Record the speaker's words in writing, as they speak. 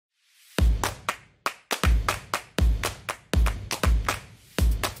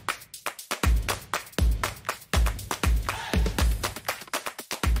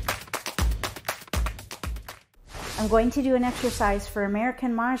I'm going to do an exercise for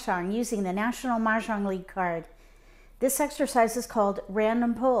American Mah Jongg using the National Mahjong League card. This exercise is called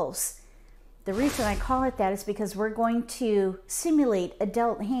random pulls. The reason I call it that is because we're going to simulate a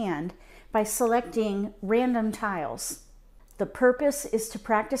dealt hand by selecting random tiles. The purpose is to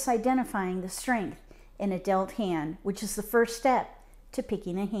practice identifying the strength in a dealt hand, which is the first step to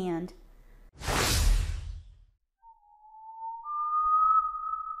picking a hand.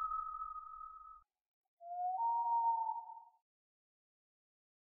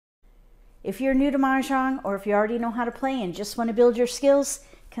 If you're new to Mahjong, or if you already know how to play and just want to build your skills,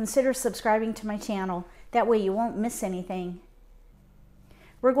 consider subscribing to my channel. That way you won't miss anything.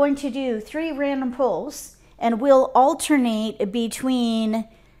 We're going to do 3 random pulls, and we'll alternate between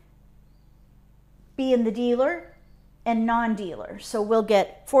being the dealer and non-dealer. So we'll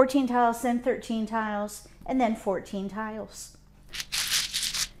get 14 tiles, then 13 tiles, and then 14 tiles.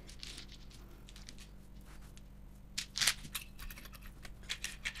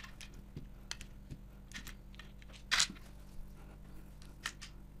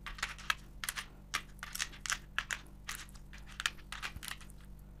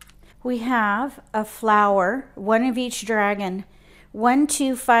 We have a flower, 1 of each dragon, 1,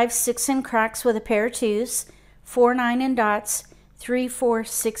 2, 5, 6 in cracks with a pair of 2s, 4, 9 in dots, 3, 4,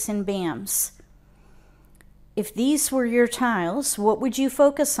 6 in bams. If these were your tiles, what would you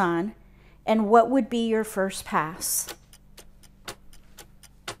focus on, and what would be your first pass?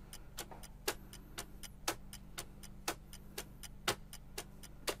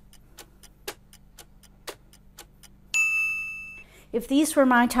 If these were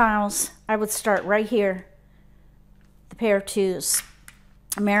my tiles, I would start right here, the pair of 2s.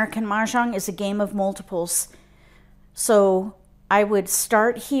 American Mah Jongg is a game of multiples. So I would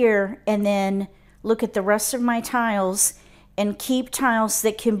start here and then look at the rest of my tiles and keep tiles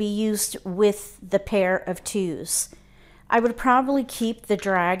that can be used with the pair of 2s. I would probably keep the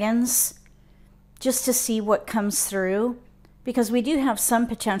dragons just to see what comes through, because we do have some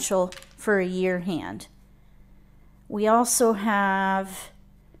potential for a year hand. We also have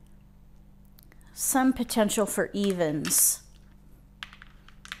some potential for evens.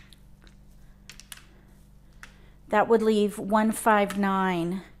 That would leave 1, 5,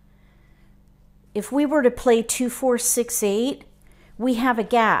 9. If we were to play 2, 4, 6, 8, we have a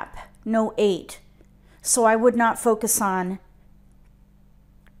gap, no 8. So I would not focus on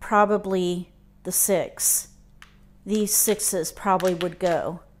probably the 6. These 6s probably would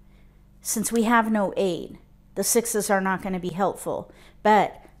go. Since we have no 8, the 6s are not going to be helpful,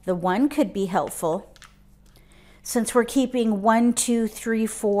 but the 1 could be helpful. Since we're keeping 1, 2, 3,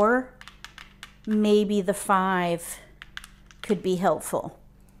 4, maybe the 5 could be helpful.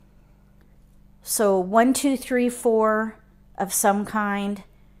 So 1, 2, 3, 4 of some kind.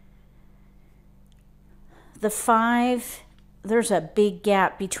 The 5, there's a big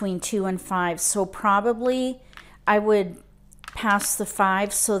gap between 2 and 5, so probably I would pass the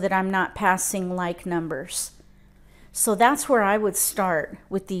 5 so that I'm not passing like numbers. So that's where I would start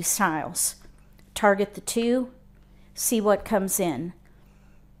with these tiles. Target the 2, see what comes in.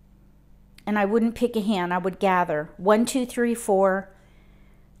 And I wouldn't pick a hand, I would gather 1, 2, 3, 4.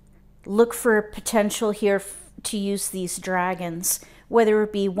 Look for a potential here to use these dragons, whether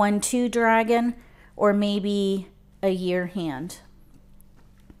it be 1, 2 dragon or maybe a year hand.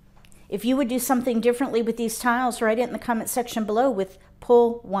 If you would do something differently with these tiles, write it in the comment section below with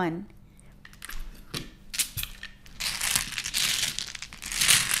pull 1.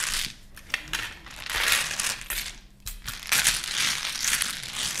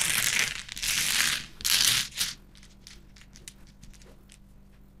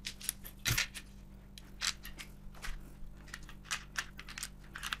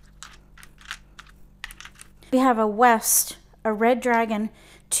 We have a west, a red dragon,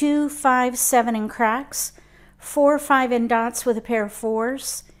 2, 5, 7 in cracks, 4, 5 in dots with a pair of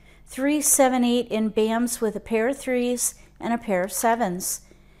 4s, 3, 7, 8 in bams with a pair of 3s and a pair of 7s.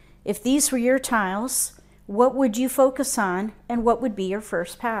 If these were your tiles, what would you focus on and what would be your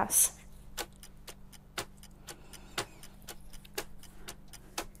first pass?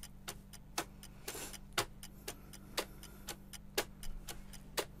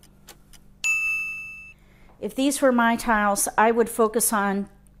 If these were my tiles, I would focus on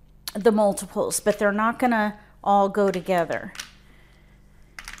the multiples, but they're not going to all go together.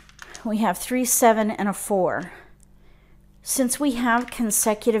 We have 3, 7, and a 4. Since we have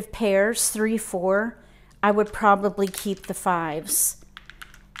consecutive pairs, 3, 4, I would probably keep the 5s.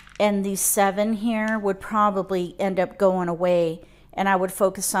 And the 7 here would probably end up going away, and I would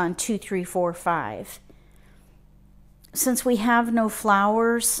focus on 2, 3, 4, 5. Since we have no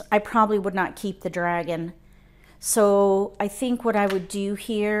flowers, I probably would not keep the dragon. So I think what I would do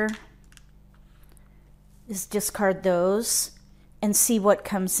here is discard those and see what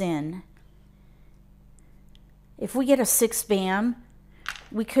comes in. If we get a 6 bam,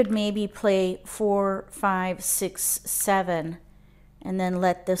 we could maybe play 4, 5, 6, 7 and then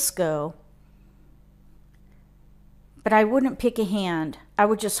let this go. But I wouldn't pick a hand. I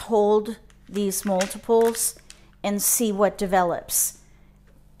would just hold these multiples and see what develops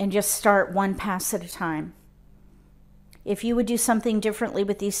and just start one pass at a time. If you would do something differently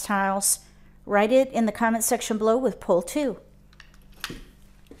with these tiles, write it in the comment section below with pull 2.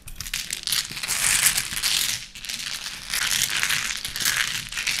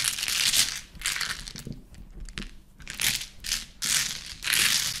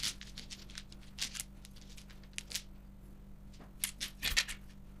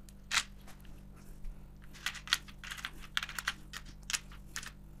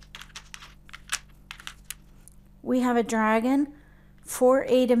 We have a dragon, 4,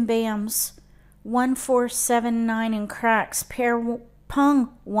 8 and bams, 1, 4, 7, 9 and cracks, pair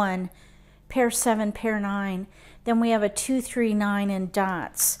pung 1, pair 7, pair 9. Then we have a 2, 3, 9 and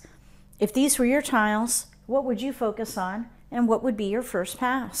dots. If these were your tiles, what would you focus on and what would be your first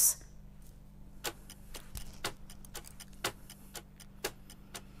pass?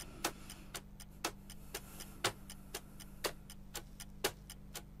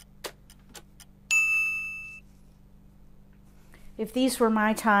 If these were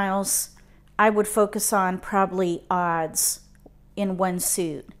my tiles, I would focus on probably odds in one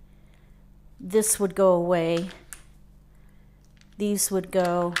suit. This would go away. These would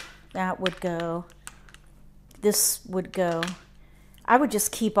go. That would go. This would go. I would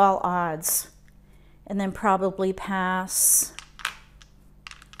just keep all odds and then probably pass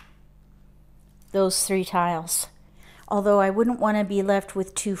those 3 tiles. Although I wouldn't want to be left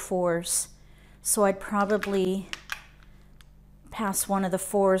with 2 4s. So I'd probably pass one of the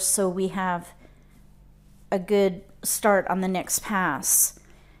 4s so we have a good start on the next pass.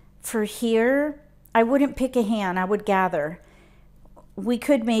 For here, I wouldn't pick a hand, I would gather. We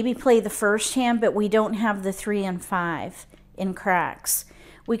could maybe play the first hand, but we don't have the 3 and 5 in cracks.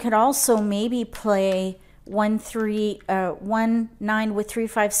 We could also maybe play 1 9 with 3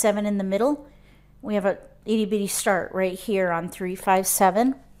 5 7 in the middle. We have a itty bitty start right here on 3 5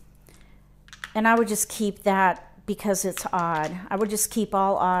 7, and I would just keep that because it's odd. I would just keep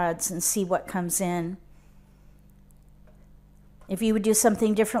all odds and see what comes in. If you would do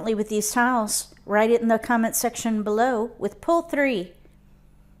something differently with these tiles, write it in the comment section below with pull 3.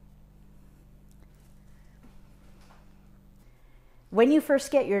 When you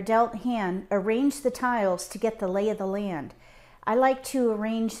first get your dealt hand, arrange the tiles to get the lay of the land. I like to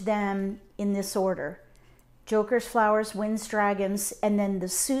arrange them in this order: jokers, flowers, winds, dragons, and then the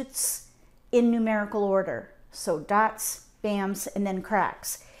suits in numerical order. So dots, bams, and then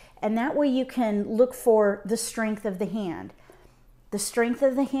cracks. And that way you can look for the strength of the hand. The strength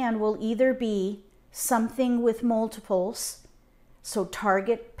of the hand will either be something with multiples, so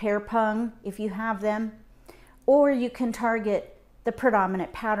target pair pung if you have them, or you can target the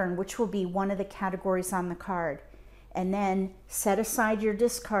predominant pattern, which will be one of the categories on the card. And then set aside your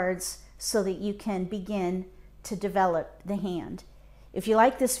discards so that you can begin to develop the hand. If you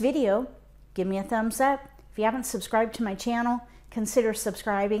like this video, give me a thumbs up. If you haven't subscribed to my channel, consider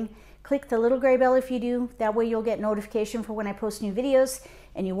subscribing. Click the little gray bell if you do. That way you'll get notification for when I post new videos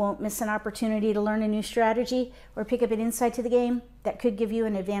and you won't miss an opportunity to learn a new strategy or pick up an insight to the game that could give you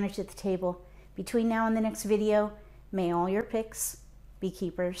an advantage at the table. Between now and the next video, may all your picks be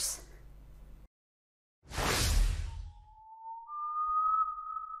keepers.